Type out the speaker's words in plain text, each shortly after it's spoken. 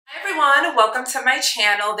everyone, welcome to my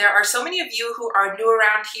channel. There are so many of you who are new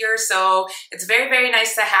around here, so it's very, very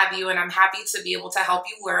nice to have you, and I'm happy to be able to help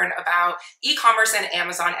you learn about e-commerce and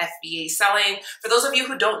Amazon FBA selling. For those of you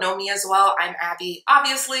who don't know me as well, I'm Abby.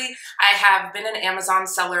 Obviously, I have been an Amazon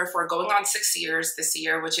seller for going on 6 years this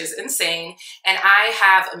year, which is insane, and I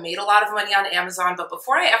have made a lot of money on Amazon, but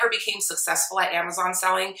before I ever became successful at Amazon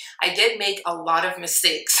selling, I did make a lot of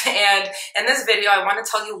mistakes. And in this video, I want to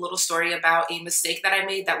tell you a little story about a mistake that I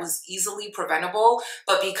made that was easily preventable,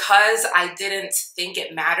 but because I didn't think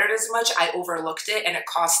it mattered as much, I overlooked it and it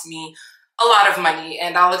cost me a lot of money,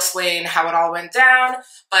 and I'll explain how it all went down.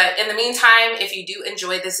 But in the meantime, if you do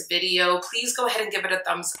enjoy this video, please go ahead and give it a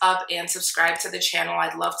thumbs up and subscribe to the channel.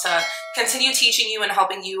 I'd love to continue teaching you and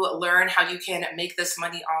helping you learn how you can make this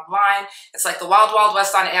money online. It's like the wild, wild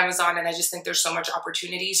west on Amazon, and I just think there's so much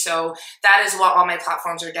opportunity. So that is what all my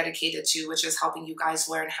platforms are dedicated to, which is helping you guys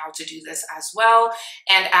learn how to do this as well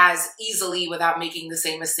and as easily without making the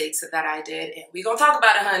same mistakes that I did. And we're gonna talk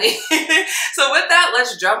about it, honey. So with that,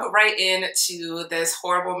 let's jump right in to this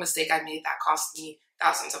horrible mistake I made that cost me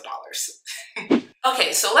thousands of dollars.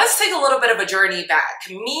 Okay, so let's take a little bit of a journey back.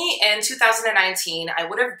 Me in 2019, I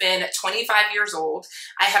would have been 25 years old.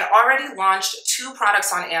 I had already launched 2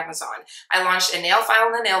 products on Amazon. I launched a nail file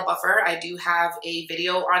and a nail buffer. I do have a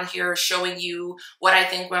video on here showing you what I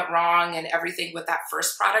think went wrong and everything with that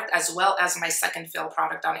first product, as well as my second failed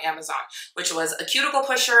product on Amazon, which was a cuticle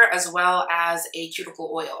pusher as well as a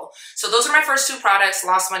cuticle oil. So those are my first 2 products,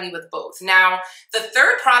 lost money with both. Now, the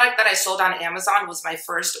third product that I sold on Amazon was my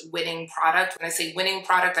first winning product. When I say winning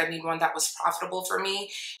product, I mean one that was profitable for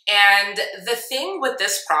me. And the thing with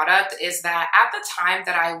this product is that at the time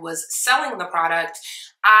that I was selling the product,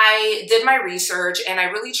 I did my research and I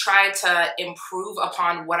really tried to improve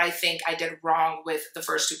upon what I think I did wrong with the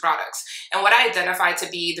first 2 products. And what I identified to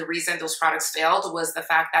be the reason those products failed was the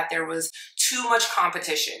fact that there was too much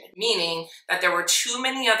competition, meaning that there were too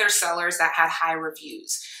many other sellers that had high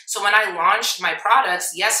reviews. So when I launched my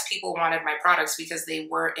products, yes, people wanted my products because they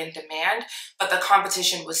were in demand, but the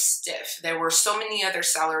competition was stiff. There were so many other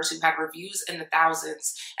sellers who had reviews in the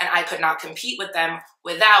thousands, and I could not compete with them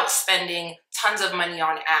without spending tons of money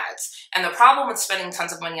on ads. And the problem with spending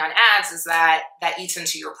tons of money on ads is that that eats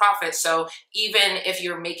into your profit. So even if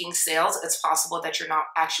you're making sales, it's possible that you're not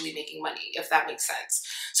actually making money, if that makes sense.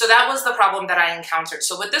 So that was the problem that I encountered.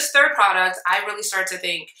 So with this third product, I really started to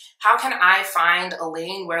think, how can I find a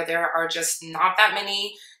lane where there are just not that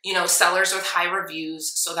many, sellers with high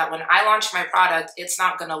reviews, so that when I launch my product, it's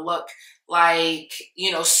not gonna look like,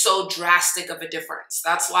 so drastic of a difference.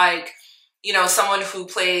 That's like, someone who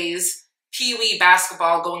plays Pee-wee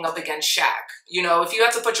basketball going up against Shaq. If you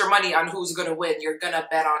have to put your money on who's going to win, you're going to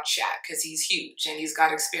bet on Shaq because he's huge and he's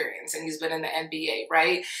got experience and he's been in the NBA,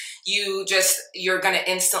 right? You're going to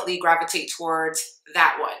instantly gravitate towards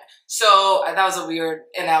that one. So that was a weird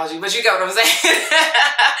analogy, but you get what I'm saying.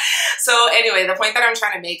 So anyway, the point that I'm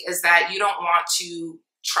trying to make is that you don't want to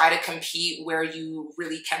try to compete where you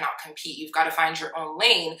really cannot compete. You've got to find your own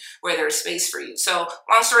lane where there's space for you. So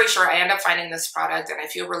long story short, I end up finding this product and I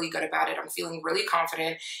feel really good about it. I'm feeling really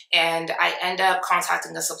confident, and I end up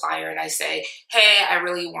contacting the supplier and I say, hey, I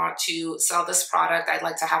really want to sell this product. I'd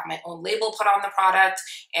like to have my own label put on the product,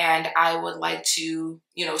 and I would like to,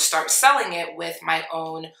 start selling it with my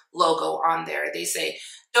own logo on there. They say,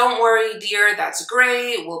 don't worry, dear, that's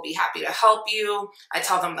great. We'll be happy to help you. I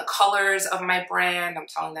tell them the colors of my brand. I'm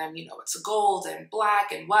telling them, it's gold and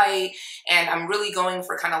black and white. And I'm really going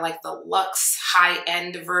for kind of like the luxe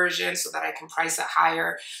high-end version so that I can price it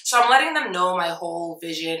higher. So I'm letting them know my whole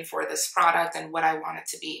vision for this product and what I want it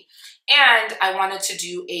to be. And I wanted to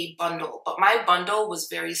do a bundle, but my bundle was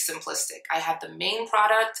very simplistic. I had the main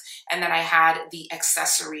product and then I had the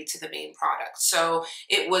accessory to the main product. So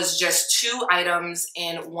it was just 2 items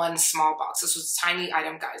in one small box. This was a tiny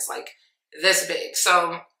item, guys, like this big.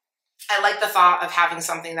 So I like the thought of having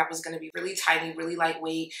something that was going to be really tiny, really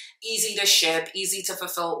lightweight, easy to ship, easy to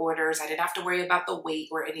fulfill orders. I didn't have to worry about the weight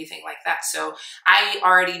or anything like that. So I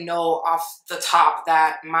already know off the top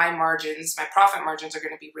that my profit margins are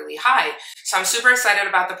going to be really high. So I'm super excited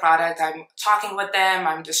about the product. I'm talking with them.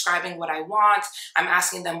 I'm describing what I want. I'm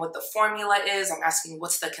asking them what the formula is. I'm asking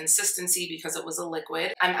what's the consistency because it was a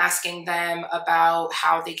liquid. I'm asking them about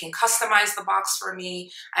how they can customize the box for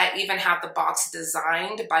me. I even have the box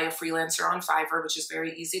designed by a freelancer on Fiverr, which is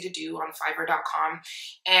very easy to do on Fiverr.com.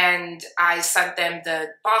 And I sent them the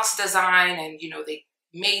box design, and they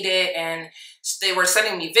made it, and they were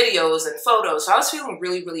sending me videos and photos. So I was feeling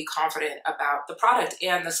really, really confident about the product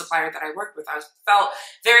and the supplier that I worked with. I felt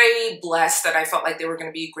very blessed that I felt like they were going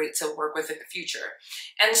to be great to work with in the future.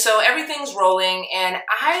 And so everything's rolling. And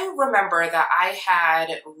I remember that I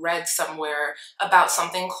had read somewhere about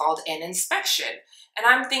something called an inspection. And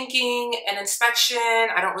I'm thinking, an inspection,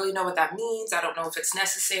 I don't really know what that means. I don't know if it's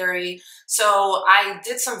necessary. So I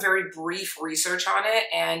did some very brief research on it.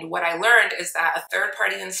 And what I learned is that a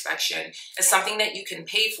third-party inspection is something that you can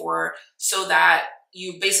pay for so that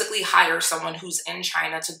you basically hire someone who's in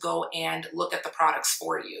China to go and look at the products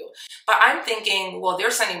for you. But I'm thinking, well, they're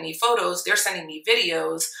sending me photos, they're sending me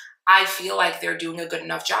videos. I feel like they're doing a good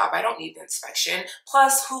enough job. I don't need the inspection.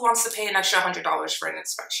 Plus, who wants to pay an extra $100 for an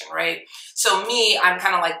inspection, right? So me, I'm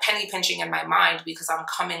kind of like penny pinching in my mind because I'm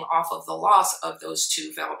coming off of the loss of those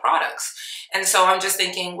two failed products. And so I'm just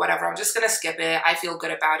thinking, whatever, I'm just going to skip it. I feel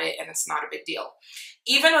good about it and it's not a big deal.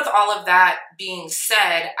 Even with all of that being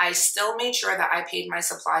said, I still made sure that I paid my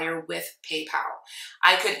supplier with PayPal.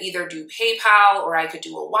 I could either do PayPal, or I could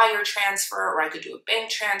do a wire transfer, or I could do a bank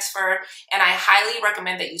transfer. And I highly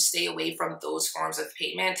recommend that you stay away from those forms of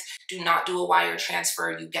payment. Do not do a wire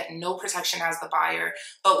transfer. You get no protection as the buyer.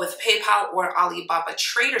 But with PayPal or Alibaba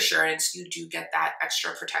Trade Assurance, you do get that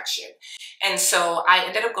extra protection. And so I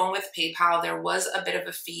ended up going with PayPal. There was a bit of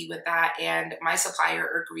a fee with that, and my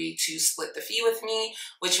supplier agreed to split the fee with me,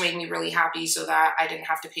 which made me really happy so that I didn't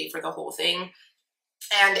have to pay for the whole thing.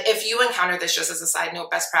 And if you encounter this, just as a side note,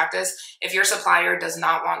 best practice, if your supplier does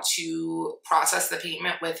not want to process the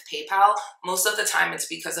payment with PayPal, most of the time it's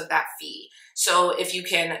because of that fee. So if you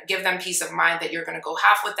can give them peace of mind that you're going to go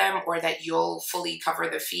half with them, or that you'll fully cover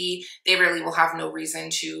the fee, they really will have no reason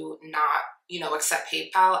to not accept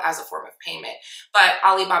PayPal as a form of payment. But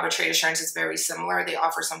Alibaba Trade Assurance is very similar. They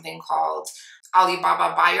offer something called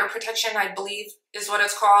Alibaba Buyer Protection, I believe is what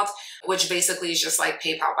it's called, which basically is just like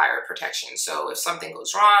PayPal buyer protection. So if something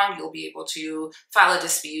goes wrong, you'll be able to file a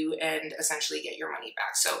dispute and essentially get your money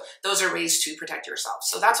back. So those are ways to protect yourself.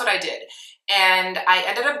 So that's what I did. And I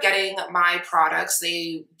ended up getting my products.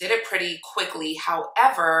 They did it pretty quickly.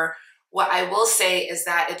 However, what I will say is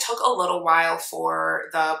that it took a little while for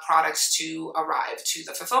the products to arrive to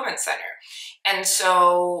the fulfillment center. And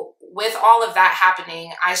so with all of that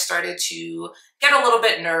happening, I started to get a little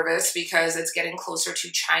bit nervous because it's getting closer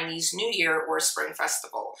to Chinese New Year or Spring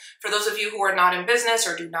Festival. For those of you who are not in business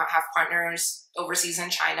or do not have partners overseas in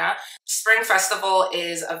China, Spring Festival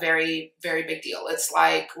is a very, very big deal. It's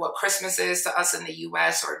like what Christmas is to us in the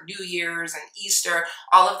US, or New Year's and Easter.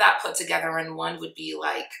 All of that put together in one would be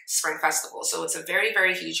like Spring Festival. So it's a very,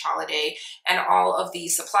 very huge holiday, and all of the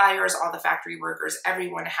suppliers, all the factory workers,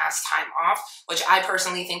 everyone has time off, which I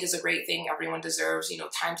personally think is a great thing. Everyone deserves,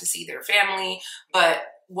 time to see their family. But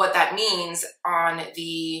what that means on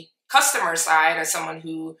the customer side, as someone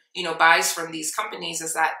who, buys from these companies,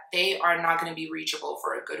 is that they are not going to be reachable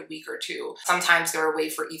for a good week or two. Sometimes they're away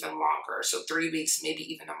for even longer. So 3 weeks, maybe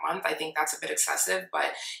even a month. I think that's a bit excessive, but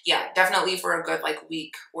yeah, definitely for a good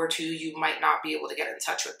week or two, you might not be able to get in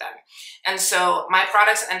touch with them. And so my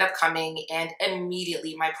products end up coming, and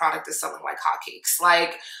immediately my product is selling like hotcakes.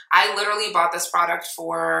 I literally bought this product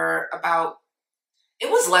for it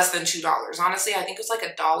was less than $2. Honestly, I think it was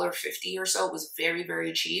like $1.50 or so. It was very,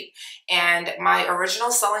 very cheap. And my original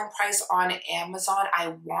selling price on Amazon,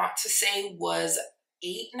 I want to say, was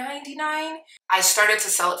 $8.99. I started to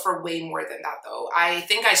sell it for way more than that though. I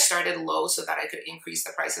think I started low so that I could increase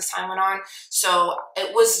the price as time went on. So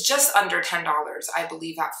it was just under $10, I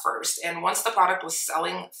believe, at first. And once the product was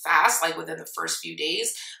selling fast, within the first few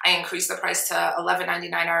days, I increased the price to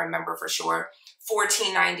 $11.99, I remember for sure,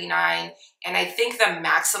 $14.99. And I think the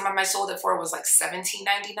maximum I sold it for was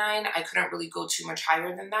 $17.99. I couldn't really go too much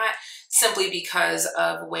higher than that, simply because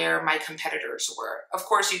of where my competitors were. Of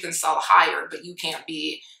course, you can sell higher, but you can't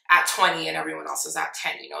be at 20 and everyone else is at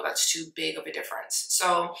 10. That's too big of a difference.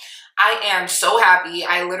 So I am so happy.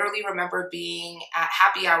 I literally remember being at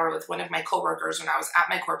happy hour with one of my coworkers when I was at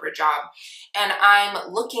my corporate job. And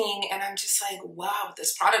I'm looking and I'm just like, wow,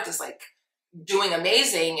 this product is doing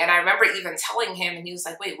amazing. And I remember even telling him, and he was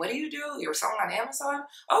like, wait, what do? You're selling on Amazon?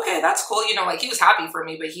 Okay, that's cool. He was happy for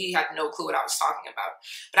me, but he had no clue what I was talking about.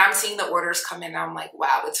 But I'm seeing the orders come in and I'm like,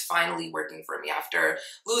 wow, it's finally working for me. After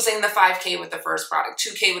losing the 5K with the first product,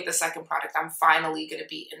 2K with the second product, I'm finally going to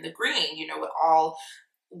be in the green. It all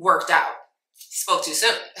worked out. spoke too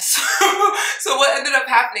soon. So what ended up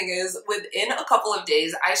happening is within a couple of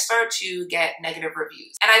days, I start to get negative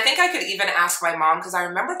reviews. And I think I could even ask my mom, because I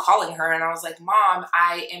remember calling her and I was like, Mom,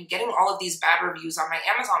 I am getting all of these bad reviews on my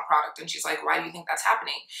Amazon product. And she's like, why do you think that's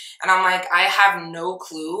happening? And I'm like, I have no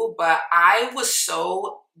clue, but I was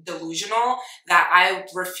so delusional that I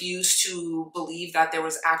refused to believe that there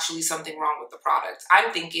was actually something wrong with the product.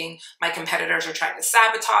 I'm thinking my competitors are trying to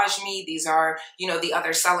sabotage me. These are, you know, the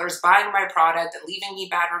other sellers buying my product and leaving me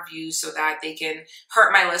bad reviews so that they can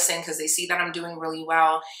hurt my listing because they see that I'm doing really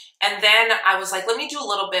well. And then I was like, let me do a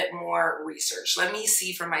little bit more research. Let me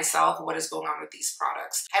see for myself what is going on with these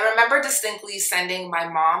products. I remember distinctly sending my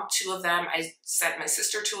mom 2 of them. I sent my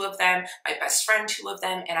sister 2 of them, my best friend 2 of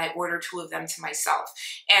them, and I ordered 2 of them to myself.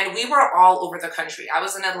 And we were all over the country. I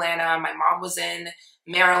was in Atlanta. My mom was in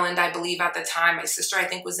Maryland, I believe at the time. My sister, I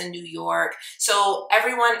think, was in New York. So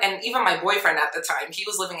everyone, and even my boyfriend at the time, he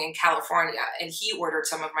was living in California and he ordered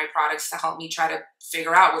some of my products to help me try to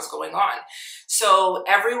figure out what's going on. So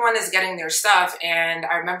everyone is getting their stuff. And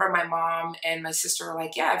I remember my mom and my sister were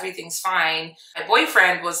like, yeah, everything's fine. My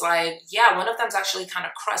boyfriend was like, yeah, one of them's actually kind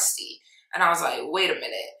of crusty. And I was like, wait a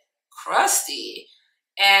minute, crusty?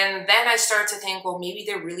 And then I started to think, well, maybe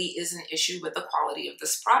there really is an issue with the quality of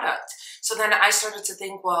this product. So then I started to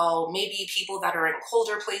think, well, maybe people that are in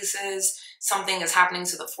colder places, something is happening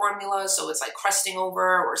to the formula. So it's like crusting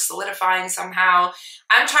over or solidifying somehow.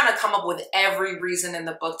 I'm trying to come up with every reason in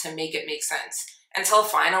the book to make it make sense until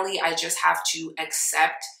finally I just have to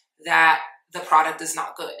accept that the product is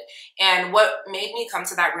not good. And what made me come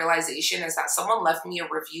to that realization is that someone left me a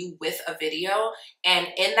review with a video. And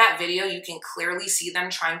in that video, you can clearly see them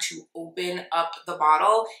trying to open up the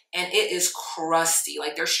bottle and it is crusty.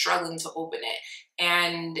 Like they're struggling to open it.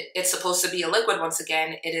 And it's supposed to be a liquid. Once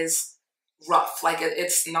again, it is rough. Like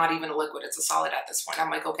it's not even a liquid, it's a solid at this point. I'm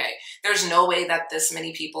like, okay, there's no way that this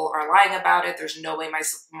many people are lying about it. There's no way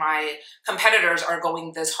my competitors are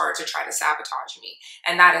going this hard to try to sabotage me.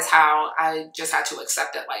 And that is how I just had to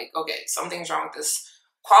accept it. Like, okay, something's wrong with this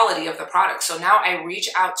quality of the product. So now I reach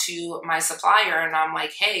out to my supplier and I'm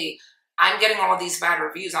like, hey, I'm getting all these bad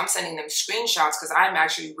reviews. I'm sending them screenshots because I'm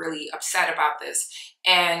actually really upset about this.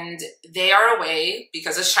 And they are away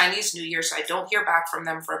because it's Chinese New Year, so I don't hear back from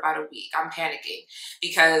them for about a week. I'm panicking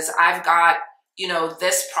because I've got, you know,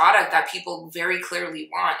 this product that people very clearly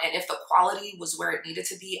want. And if the quality was where it needed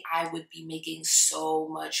to be, I would be making so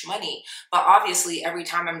much money. But obviously, every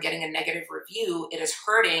time I'm getting a negative review, it is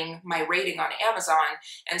hurting my rating on Amazon.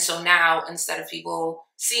 And so now, instead of people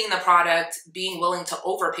seeing the product, being willing to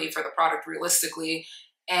overpay for the product realistically,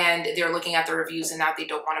 and they're looking at the reviews and now they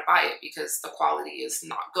don't want to buy it because the quality is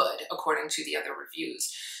not good according to the other reviews.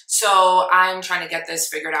 So I'm trying to get this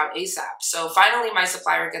figured out ASAP. So finally my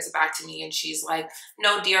supplier gets back to me and she's like,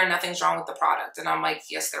 no, dear, nothing's wrong with the product. And I'm like,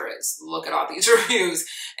 yes, there is. Look at all these reviews.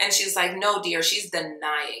 And she's like, no, dear, she's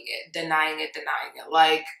denying it,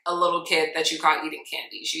 like a little kid that you caught eating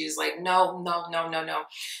candy. She's like, no.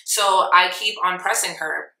 So I keep on pressing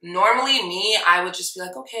her. Normally me, I would just be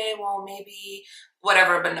like, okay, well, maybe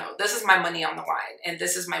whatever, but no, this is my money on the line and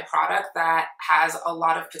this is my product that has a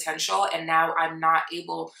lot of potential and now I'm not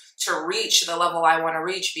able to reach the level I want to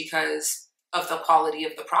reach because of the quality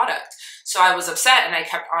of the product. So I was upset and I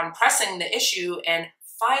kept on pressing the issue, and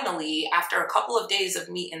finally, after a couple of days of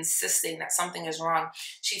me insisting that something is wrong,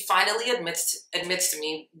 she finally admits to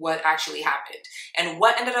me what actually happened. And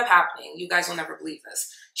what ended up happening, you guys will never believe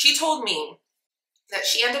this. She told me that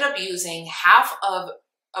she ended up using half of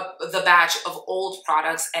the batch of old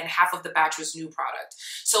products and half of the batch was new product.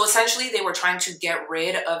 So essentially they were trying to get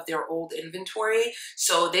rid of their old inventory.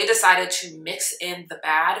 So they decided to mix in the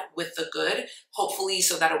bad with the good, hopefully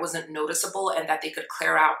so that it wasn't noticeable and that they could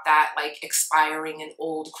clear out that like expiring and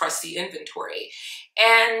old crusty inventory.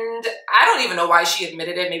 And I don't even know why she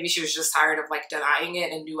admitted it. Maybe she was just tired of like denying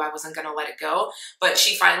it and knew I wasn't going to let it go. But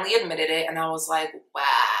she finally admitted it and I was like,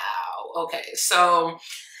 wow, okay. So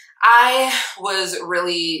I was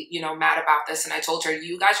really, you know, mad about this. And I told her,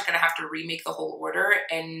 you guys are going to have to remake the whole order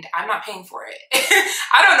and I'm not paying for it.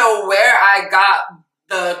 I don't know where I got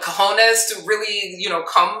the cojones to really, you know,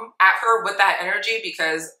 come at her with that energy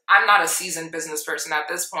because I'm not a seasoned business person at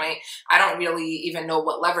this point. I don't really even know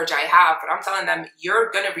what leverage I have, but I'm telling them,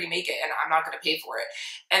 you're going to remake it and I'm not going to pay for it.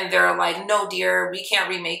 And they're like, no, dear, we can't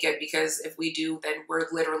remake it because if we do, then we're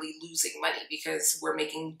literally losing money because we're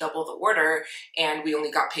making double the order and we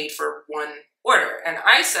only got paid for one order. And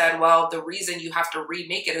I said, well, the reason you have to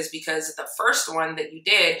remake it is because the first one that you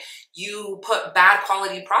did, you put bad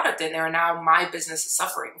quality product in there and now my business is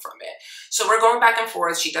suffering from it. So we're going back and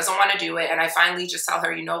forth. She doesn't want to do it. And I finally just tell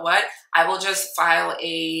her, you know know what? I will just file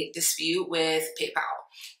a dispute with PayPal.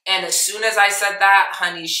 And as soon as I said that,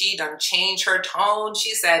 honey, she done changed her tone.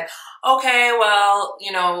 She said, okay, well,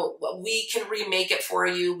 you know, we can remake it for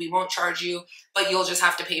you. We won't charge you, but you'll just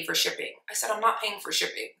have to pay for shipping. I said, I'm not paying for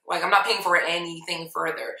shipping. Like, I'm not paying for anything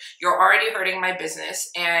further. You're already hurting my business.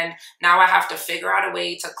 And now I have to figure out a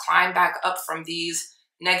way to climb back up from these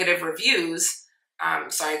negative reviews.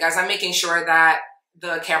 Sorry guys, I'm making sure that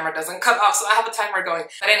the camera doesn't cut off, so I have a timer going.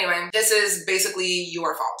 But anyway, this is basically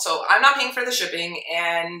your fault. So I'm not paying for the shipping,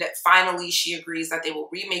 and finally she agrees that they will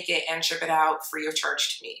remake it and ship it out free of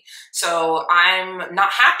charge to me. So I'm not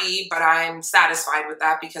happy, but I'm satisfied with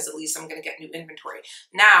that because at least I'm gonna get new inventory.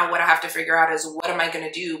 Now what I have to figure out is what am I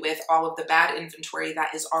gonna do with all of the bad inventory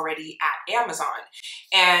that is already at Amazon?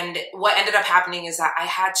 And what ended up happening is that I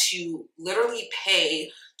had to literally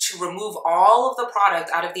pay to remove all of the product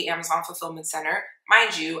out of the Amazon fulfillment center.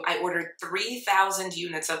 Mind you, I ordered 3,000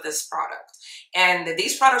 units of this product. And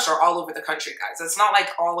these products are all over the country, guys. It's not like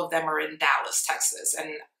all of them are in Dallas, Texas, and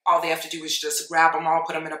all they have to do is just grab them all,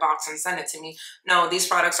 put them in a box and send it to me. No, these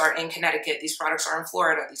products are in Connecticut. These products are in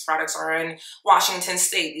Florida. These products are in Washington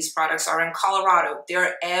State. These products are in Colorado.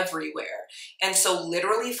 They're everywhere. And so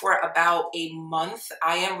literally for about a month,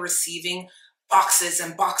 I am receiving boxes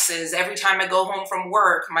and boxes. Every time I go home from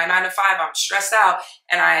work, my 9 to 5, I'm stressed out,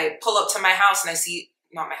 and I pull up to my house and I see,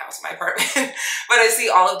 not my house, my apartment, but I see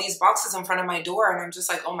all of these boxes in front of my door, and I'm just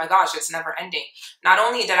like, oh my gosh, it's never ending. Not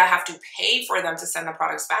only did I have to pay for them to send the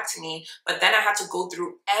products back to me, but then I had to go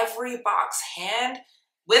through every box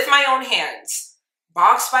with my own hands,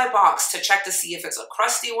 box by box, to check to see if it's a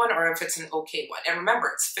crusty one or if it's an okay one. And remember,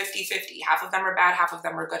 it's 50-50. Half of them are bad, half of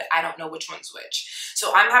them are good. I don't know which one's which.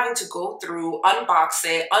 So I'm having to go through, unbox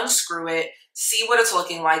it, unscrew it, see what it's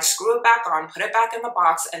looking like, screw it back on, put it back in the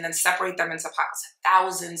box, and then separate them into piles.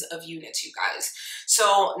 Thousands of units, you guys.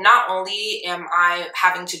 So not only am I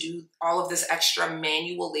having to do all of this extra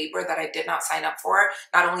manual labor that I did not sign up for,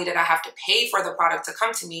 not only did I have to pay for the product to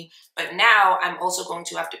come to me, but now I'm also going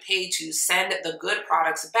to have to pay to send the good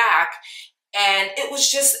products back. And it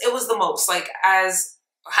was the most, like, as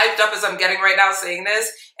hyped up as I'm getting right now saying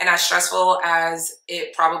this, and as stressful as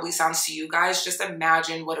it probably sounds to you guys, just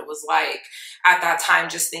imagine what it was like at that time,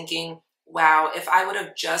 just thinking, wow, if I would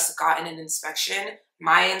have just gotten an inspection,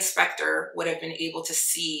 my inspector would have been able to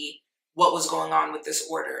see what was going on with this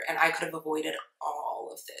order, and I could have avoided all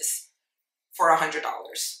of this for $100.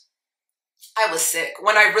 I was sick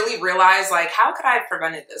when I really realized, like, how could I have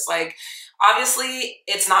prevented this? Like, obviously,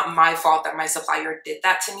 it's not my fault that my supplier did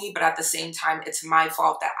that to me, but at the same time, it's my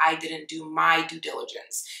fault that I didn't do my due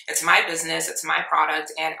diligence. It's my business, it's my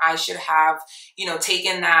product, and I should have, you know,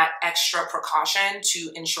 taken that extra precaution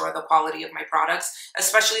to ensure the quality of my products,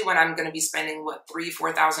 especially when I'm going to be spending, what,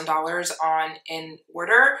 $3,000-$4,000 on an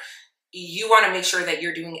order. You want to make sure that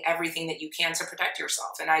you're doing everything that you can to protect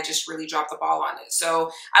yourself. And I just really dropped the ball on it.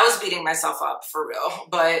 So I was beating myself up for real,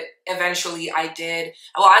 but eventually I did.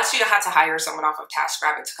 Well, actually I had to hire someone off of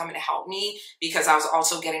TaskRabbit to come and help me because I was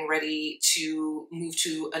also getting ready to move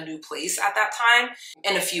to a new place at that time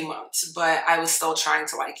in a few months, but I was still trying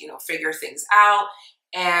to, like, you know, figure things out.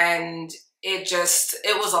 And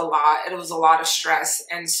it was a lot. It was a lot of stress.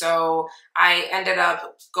 And so I ended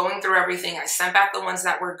up going through everything. I sent back the ones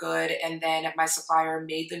that were good, and then my supplier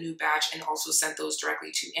made the new batch and also sent those directly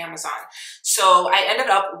to Amazon. So I ended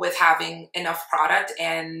up with having enough product,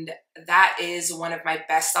 and that is one of my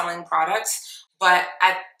best selling products. But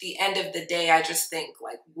at the end of the day, I just think,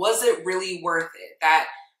 like, was it really worth it? That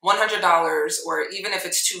 $100, or even if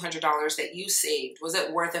it's $200 that you saved, was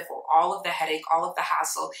it worth it for all of the headache, all of the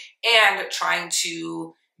hassle, and trying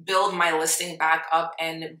to build my listing back up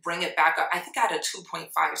and bring it back up? I think I had a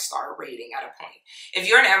 2.5-star rating at a point. If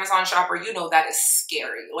you're an Amazon shopper, you know that is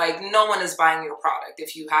scary. Like, no one is buying your product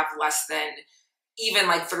if you have less than even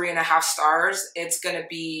like 3.5 stars. It's gonna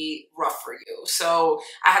be rough for you. So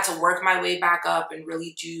I had to work my way back up and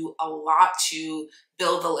really do a lot to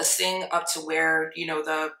build the listing up to where, you know,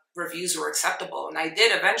 the reviews were acceptable. And I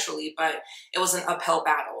did eventually, but it was an uphill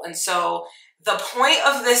battle. And so the point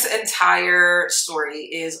of this entire story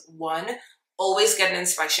is, one, always get an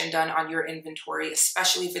inspection done on your inventory,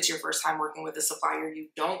 especially if it's your first time working with a supplier. You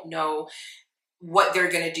don't know what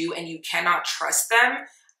they're gonna do and you cannot trust them.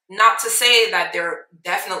 Not to say that they're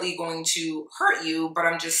definitely going to hurt you, but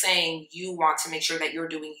I'm just saying you want to make sure that you're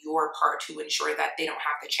doing your part to ensure that they don't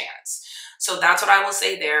have the chance. So that's what I will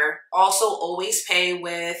say there. Also, always pay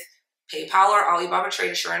with PayPal or Alibaba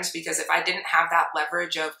Trade Assurance, because if I didn't have that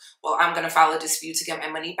leverage of, well, I'm going to file a dispute to get my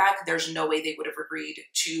money back, there's no way they would have agreed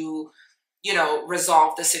to you know,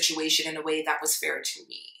 resolve the situation in a way that was fair to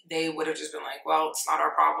me. They would have just been like, well, it's not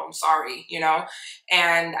our problem, sorry, you know?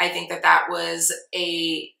 And I think that that was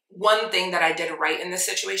one thing that I did right in this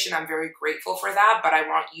situation. I'm very grateful for that, but I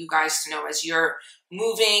want you guys to know, as you're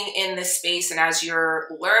moving in this space and as you're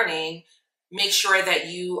learning, make sure that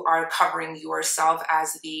you are covering yourself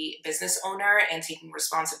as the business owner and taking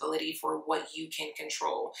responsibility for what you can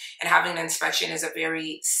control. And having an inspection is a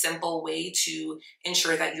very simple way to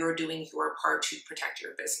ensure that you're doing your part to protect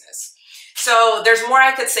your business. So there's more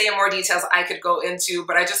I could say and more details I could go into,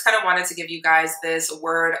 but I just kind of wanted to give you guys this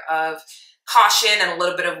word of caution and a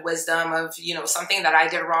little bit of wisdom of, you know, something that I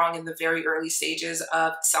did wrong in the very early stages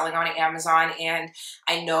of selling on Amazon. And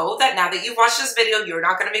I know that now that you've watched this video, you're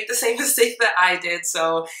not going to make the same mistake that I did.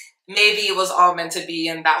 So maybe it was all meant to be,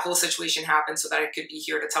 and that whole situation happened so that I could be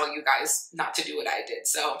here to tell you guys not to do what I did.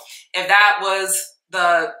 So if that was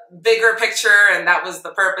the bigger picture and that was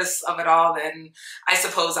the purpose of it all, then I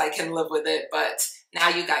suppose I can live with it. But now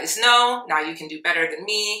you guys know, now you can do better than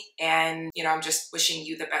me. And, you know, I'm just wishing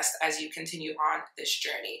you the best as you continue on this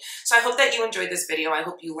journey. So I hope that you enjoyed this video. I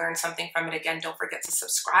hope you learned something from it. Again, don't forget to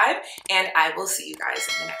subscribe, and I will see you guys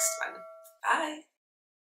in the next one. Bye.